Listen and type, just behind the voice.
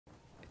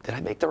did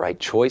I make the right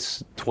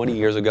choice 20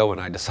 years ago when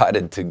I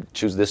decided to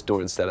choose this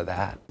door instead of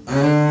that?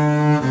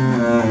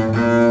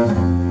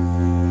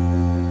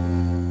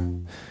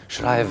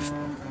 Should I have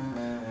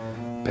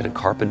been a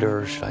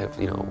carpenter? Should I have,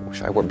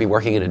 should I be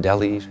working in a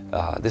deli?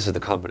 This is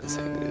the confidence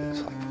thing. It's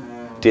like,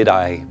 did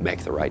I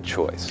make the right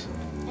choice?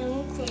 I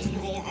won't close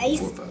my eyes.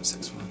 4, 5,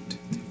 6, 1, 2,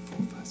 3,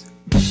 4, 5, 6.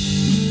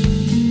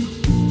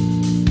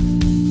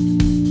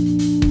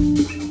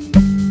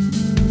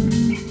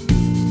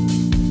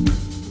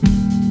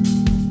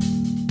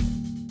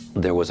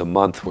 There was a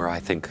month where I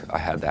think I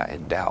had that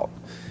in doubt.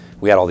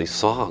 We had all these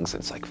songs,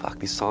 and it's like, fuck,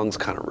 these songs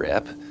kind of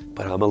rip,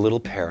 but I'm a little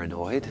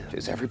paranoid.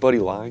 Is everybody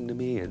lying to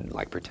me and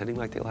like pretending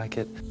like they like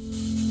it?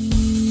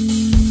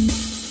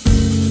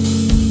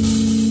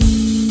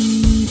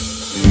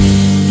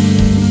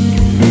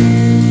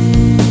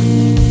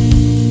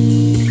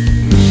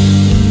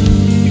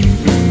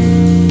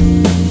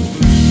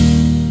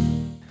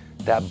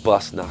 That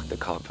bus knocked the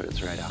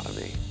confidence right out of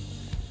me.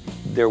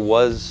 There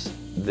was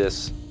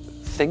this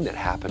thing that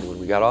happened when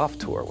we got off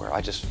tour where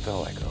I just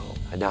felt like, oh,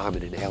 and now I'm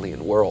in an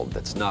alien world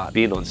that's not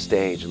being on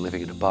stage and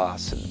living in a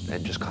bus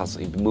and just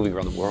constantly moving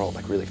around the world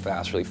like really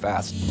fast, really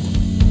fast.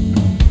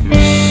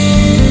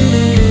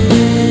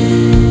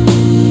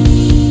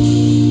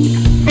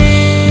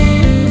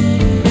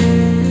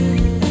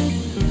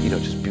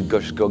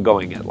 Just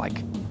going at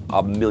like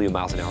a million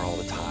miles an hour all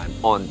the time,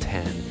 on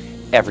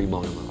 10, every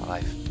moment of my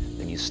life.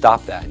 And you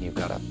stop that and you've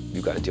got to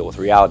deal with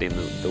reality and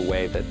the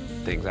way that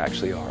things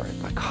actually are.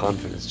 And my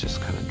confidence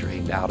just kind of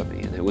drained out of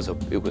me, and it was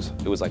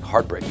like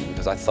heartbreaking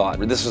because I thought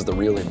this was the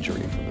real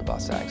injury from the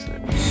bus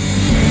accident.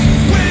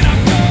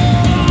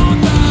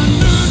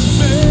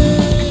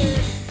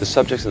 The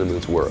subjects and the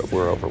moods were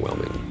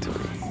overwhelming to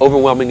me.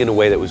 Overwhelming in a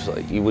way that was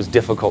like, it was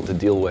difficult to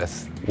deal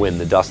with when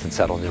the dust had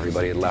settled and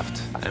everybody had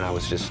left, and I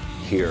was just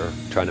here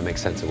trying to make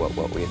sense of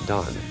what we had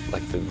done.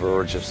 Like the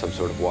verge of some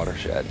sort of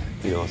watershed.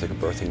 It's like a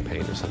birthing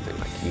pain or something.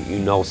 Like you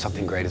know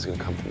something great is going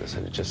to come from this,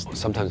 and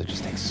sometimes it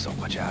just takes so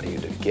much out of you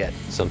to get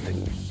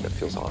something that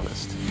feels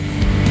honest.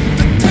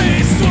 The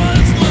taste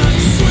was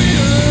much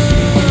sweeter.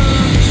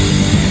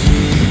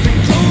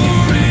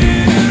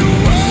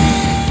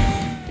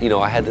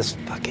 I had this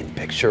fucking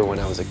picture when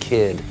I was a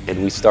kid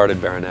and we started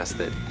Baroness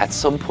that at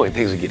some point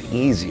things would get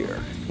easier.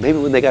 Maybe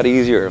when they got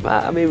easier,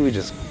 maybe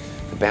the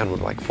band would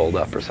like fold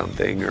up or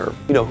something, or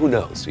who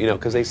knows,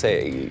 because they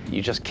say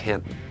you just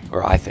can't,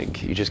 or I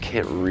think you just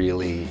can't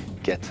really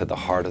get to the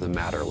heart of the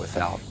matter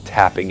without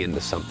tapping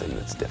into something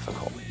that's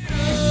difficult.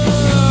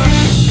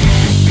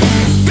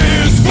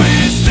 There's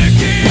ways to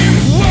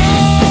keep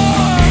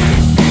warm.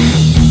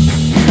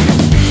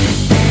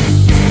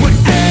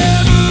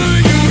 Whatever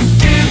you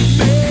give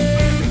me.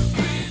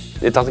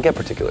 It doesn't get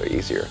particularly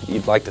easier.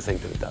 You'd like to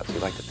think that it does.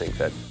 You'd like to think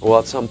that, well,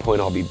 at some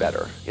point I'll be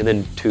better. And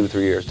then 2,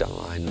 3 years down the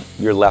line,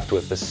 you're left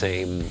with the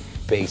same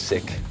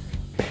basic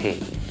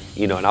pain.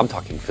 And I'm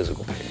talking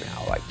physical pain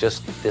now. Like,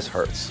 just, this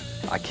hurts.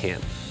 I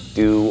can't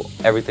do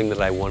everything that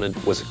I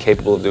was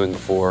capable of doing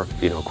before.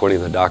 According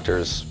to the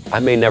doctors, I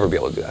may never be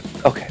able to do that.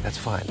 Okay, that's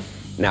fine.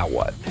 Now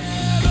what?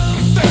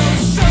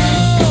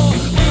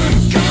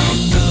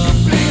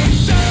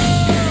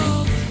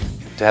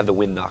 To have the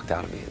wind knocked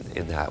out of me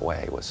in that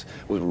way was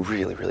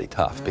really, really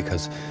tough,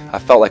 because I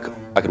felt like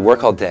I could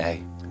work all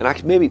day and I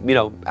could maybe,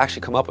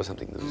 actually come up with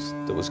something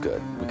that was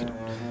good.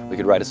 We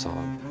could write a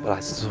song, but I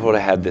sort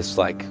of had this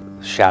like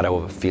shadow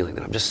of a feeling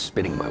that I'm just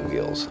spinning my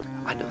wheels.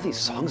 I know these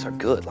songs are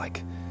good,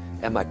 like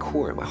at my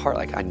core, in my heart,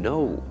 like I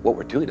know what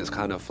we're doing is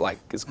kind of like,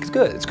 it's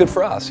good. It's good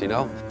for us,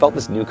 Felt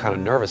this new kind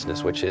of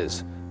nervousness, which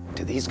is,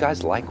 do these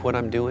guys like what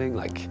I'm doing?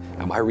 Like,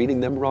 am I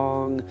reading them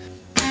wrong?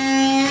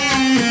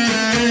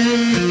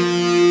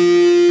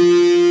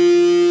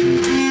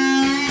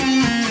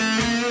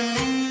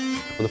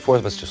 When the four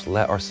of us just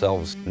let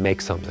ourselves make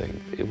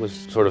something, it was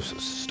sort of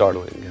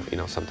startling,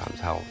 sometimes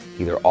how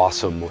either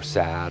awesome or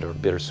sad or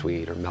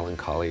bittersweet or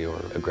melancholy or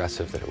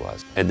aggressive that it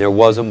was. And there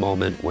was a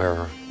moment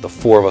where the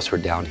four of us were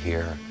down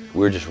here, we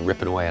were just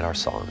ripping away at our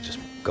songs, just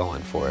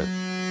going for it.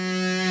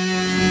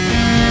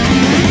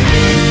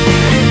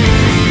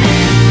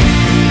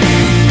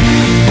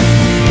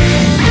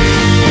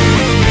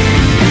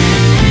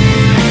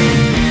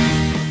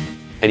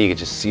 And you could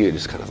just see it,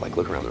 just kind of like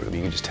look around the room.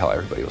 You could just tell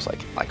everybody was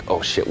like,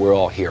 oh shit, we're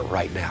all here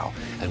right now,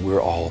 and we're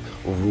all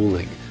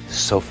ruling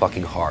so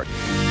fucking hard.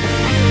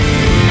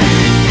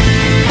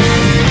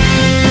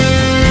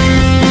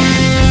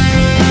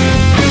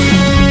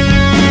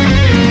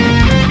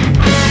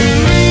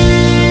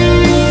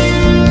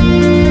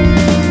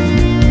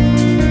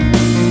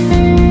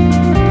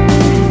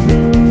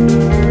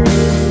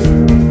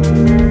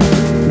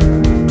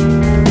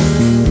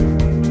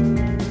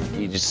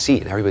 See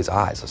it in everybody's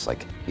eyes. It's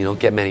like, you don't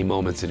get many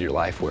moments in your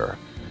life where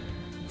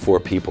four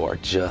people are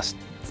just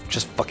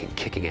fucking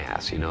kicking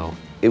ass,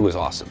 It was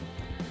awesome.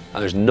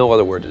 There's no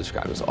other word to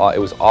describe it. It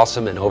was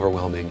awesome and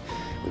overwhelming.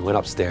 We went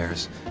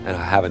upstairs, and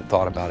I haven't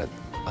thought about it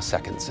a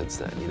second since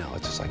then,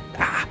 It's just like,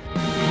 ah.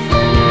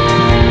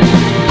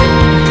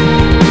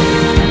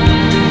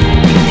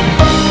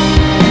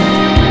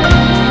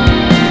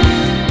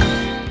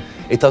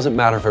 It doesn't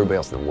matter if everybody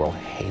else in the world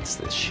hates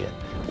this shit.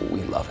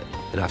 We love it.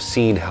 And I've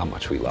seen how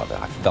much we love it.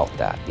 I've felt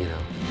that, you know.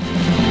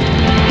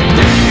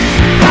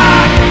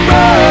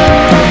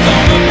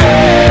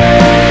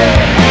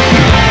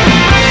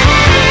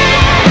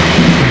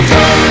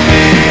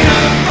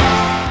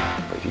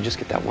 But if you just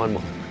get that one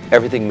moment,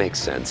 everything makes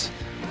sense.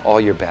 All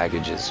your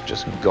baggage is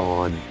just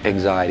gone.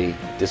 Anxiety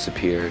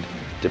disappeared.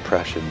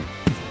 Depression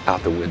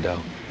out the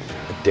window.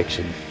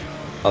 Addiction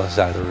other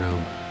side of the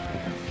room.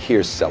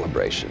 Here's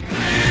celebration.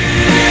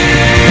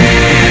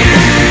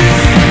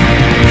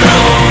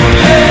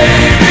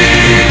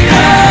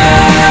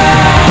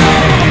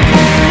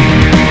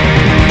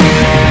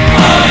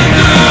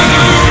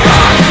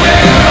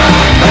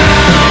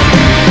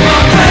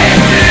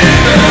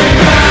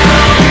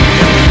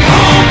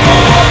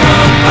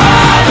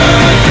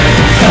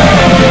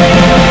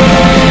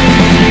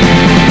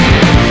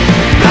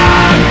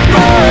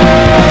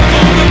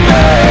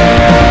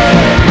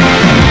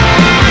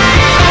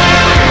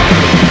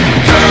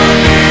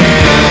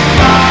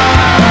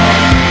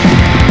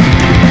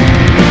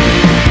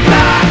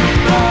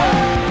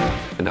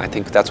 I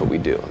think that's what we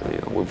do. You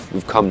know,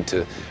 we've come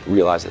to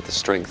realize that the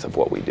strength of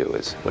what we do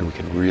is when we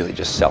can really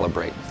just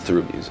celebrate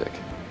through music.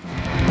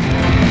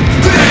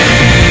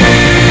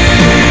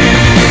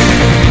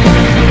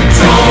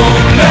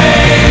 Don't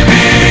lay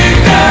me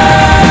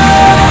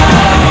down.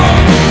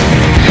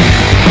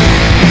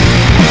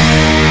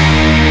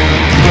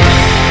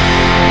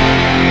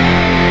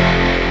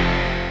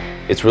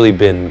 It's really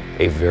been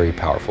a very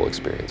powerful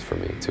experience for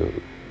me to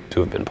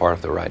have been part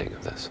of the writing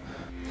of this.